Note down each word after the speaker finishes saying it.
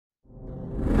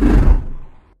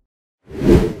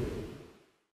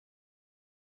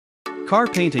car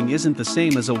painting isn't the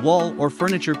same as a wall or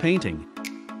furniture painting.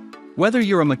 Whether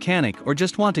you're a mechanic or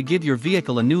just want to give your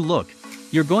vehicle a new look,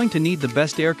 you're going to need the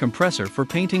best air compressor for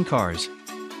painting cars.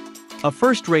 A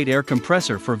first-rate air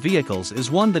compressor for vehicles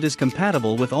is one that is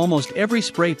compatible with almost every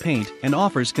spray paint and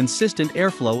offers consistent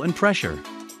airflow and pressure.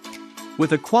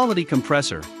 With a quality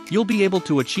compressor, you'll be able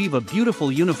to achieve a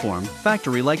beautiful uniform,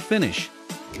 factory-like finish.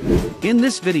 In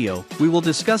this video, we will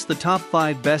discuss the top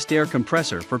 5 best air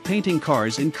compressor for painting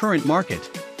cars in current market.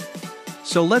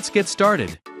 So let's get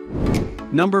started.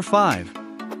 Number 5.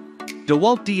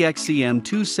 DEWALT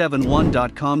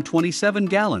DXCM271.com 27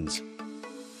 gallons.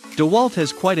 DEWALT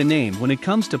has quite a name when it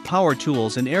comes to power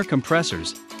tools and air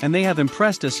compressors, and they have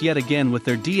impressed us yet again with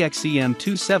their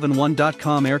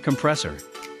DXCM271.com air compressor.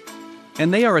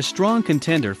 And they are a strong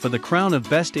contender for the crown of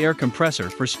best air compressor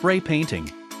for spray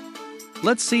painting.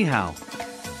 Let's see how.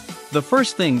 The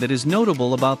first thing that is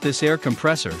notable about this air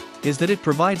compressor is that it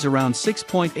provides around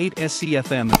 6.8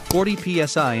 SCFM at 40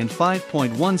 psi and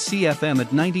 5.1 CFM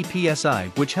at 90 psi,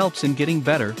 which helps in getting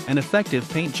better and effective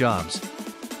paint jobs.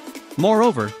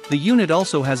 Moreover, the unit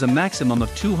also has a maximum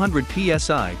of 200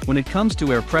 psi when it comes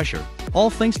to air pressure, all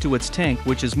thanks to its tank,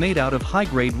 which is made out of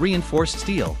high-grade reinforced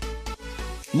steel.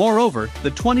 Moreover,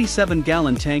 the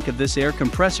 27-gallon tank of this air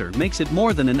compressor makes it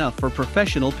more than enough for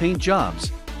professional paint jobs.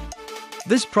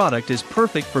 This product is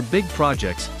perfect for big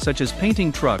projects such as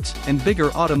painting trucks and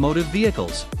bigger automotive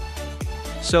vehicles.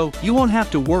 So, you won't have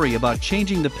to worry about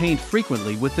changing the paint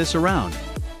frequently with this around.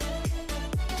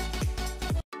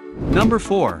 Number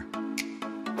 4.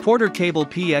 Porter Cable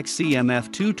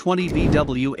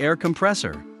PXCMF220VW Air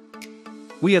Compressor.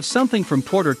 We have something from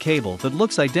Porter Cable that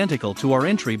looks identical to our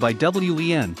entry by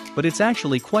WEN, but it's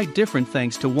actually quite different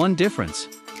thanks to one difference.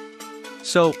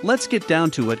 So, let's get down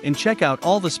to it and check out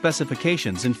all the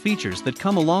specifications and features that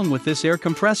come along with this air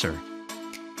compressor.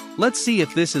 Let's see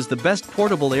if this is the best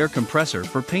portable air compressor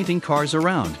for painting cars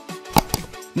around.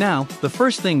 Now, the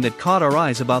first thing that caught our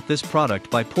eyes about this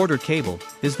product by Porter Cable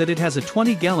is that it has a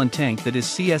 20-gallon tank that is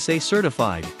CSA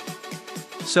certified.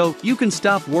 So, you can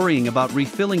stop worrying about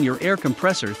refilling your air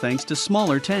compressor thanks to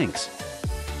smaller tanks.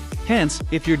 Hence,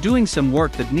 if you're doing some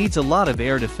work that needs a lot of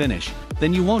air to finish,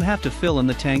 then you won't have to fill in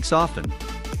the tanks often.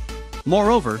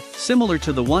 Moreover, similar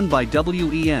to the one by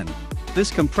WEN, this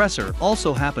compressor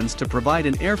also happens to provide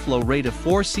an airflow rate of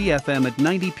 4 CFM at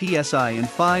 90 psi and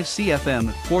 5 CFM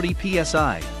at 40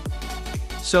 psi.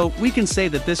 So, we can say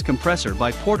that this compressor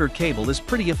by Porter Cable is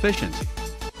pretty efficient.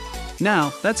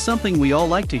 Now, that's something we all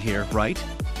like to hear, right?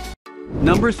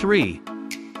 Number 3.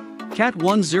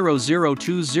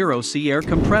 CAT10020C Air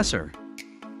Compressor.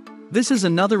 This is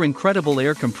another incredible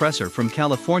air compressor from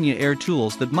California Air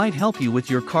Tools that might help you with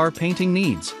your car painting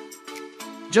needs.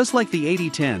 Just like the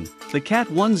 8010, the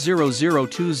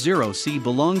CAT10020C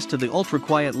belongs to the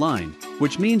ultra-quiet line,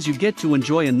 which means you get to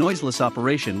enjoy a noiseless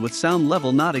operation with sound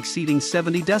level not exceeding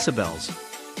 70 decibels.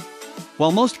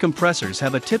 While most compressors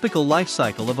have a typical life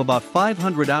cycle of about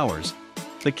 500 hours,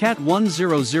 the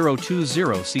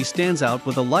CAT10020C stands out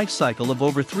with a life cycle of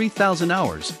over 3,000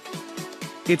 hours.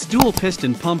 Its dual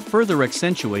piston pump further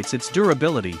accentuates its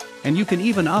durability, and you can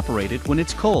even operate it when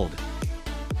it's cold.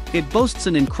 It boasts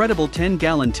an incredible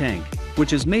 10-gallon tank,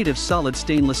 which is made of solid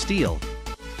stainless steel.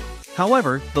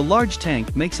 However, the large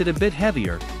tank makes it a bit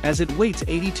heavier, as it weighs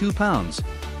 82 pounds.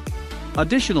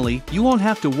 Additionally, you won't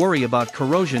have to worry about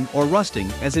corrosion or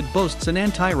rusting as it boasts an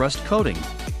anti-rust coating.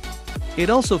 It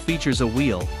also features a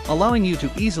wheel, allowing you to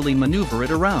easily maneuver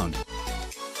it around.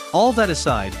 All that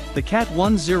aside, the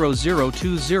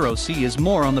CAT10020C is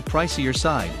more on the pricier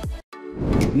side.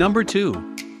 Number 2.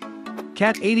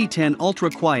 CAT8010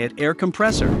 Ultra Quiet Air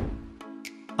Compressor.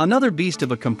 Another beast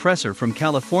of a compressor from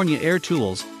California Air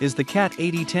Tools is the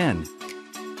CAT8010.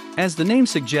 As the name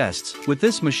suggests, with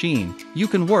this machine, you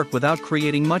can work without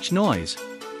creating much noise.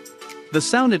 The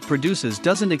sound it produces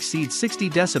doesn't exceed 60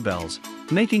 decibels,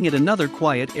 making it another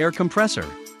quiet air compressor.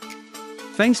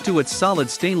 Thanks to its solid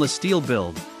stainless steel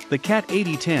build, the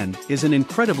CAT8010 is an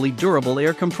incredibly durable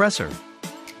air compressor.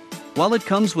 While it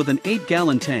comes with an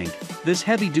 8-gallon tank, this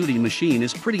heavy-duty machine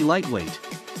is pretty lightweight.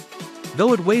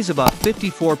 Though it weighs about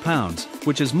 54 pounds,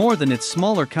 which is more than its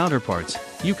smaller counterparts,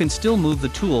 you can still move the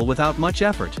tool without much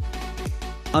effort.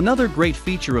 Another great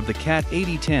feature of the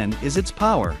CAT8010 is its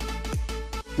power.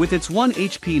 With its 1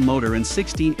 HP motor and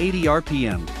 1680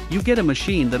 RPM, you get a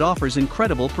machine that offers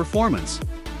incredible performance.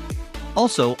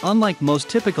 Also, unlike most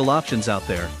typical options out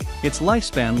there, its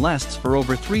lifespan lasts for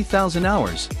over 3,000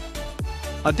 hours.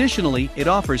 Additionally, it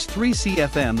offers 3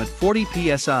 CFM at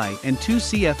 40 psi and 2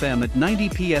 CFM at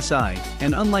 90 psi,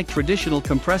 and unlike traditional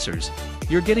compressors,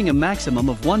 you're getting a maximum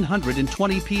of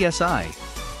 120 psi.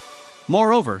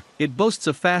 Moreover, it boasts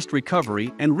a fast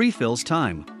recovery and refills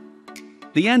time.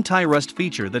 The anti-rust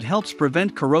feature that helps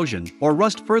prevent corrosion or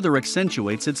rust further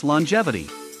accentuates its longevity.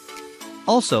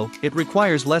 Also, it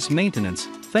requires less maintenance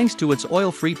thanks to its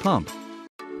oil-free pump.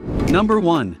 Number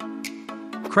 1.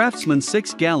 CRAFTSMAN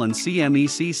 6-gallon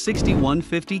CMEC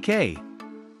 6150K.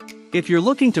 If you're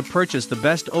looking to purchase the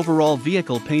best overall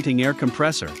vehicle painting air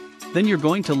compressor, then you're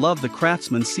going to love the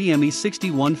CRAFTSMAN CME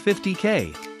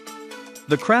 6150K.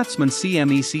 The CRAFTSMAN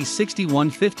CMEC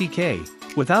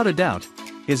 6150K, without a doubt,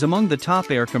 is among the top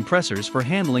air compressors for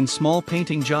handling small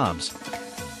painting jobs.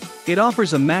 It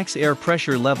offers a max air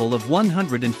pressure level of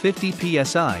 150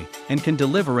 psi and can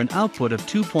deliver an output of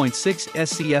 2.6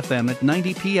 SCFM at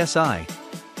 90 psi.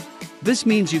 This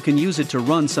means you can use it to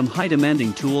run some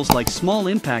high-demanding tools like small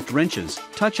impact wrenches,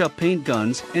 touch-up paint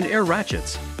guns, and air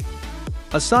ratchets.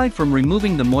 Aside from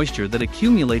removing the moisture that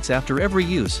accumulates after every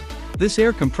use, this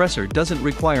air compressor doesn't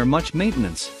require much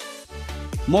maintenance.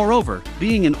 Moreover,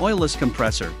 being an oilless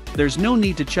compressor, there's no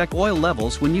need to check oil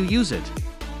levels when you use it.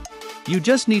 You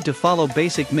just need to follow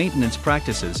basic maintenance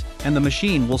practices, and the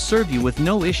machine will serve you with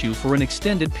no issue for an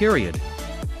extended period.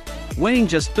 Weighing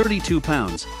just 32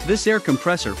 pounds, this air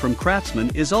compressor from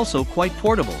CRAFTSMAN is also quite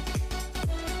portable.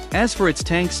 As for its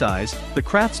tank size, the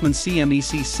CRAFTSMAN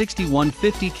CMEC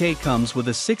 6150K comes with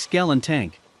a 6-gallon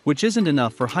tank, which isn't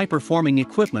enough for high-performing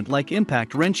equipment like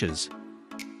impact wrenches.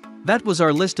 That was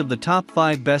our list of the top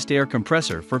 5 best air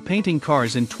compressor for painting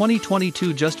cars in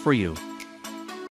 2022 just for you.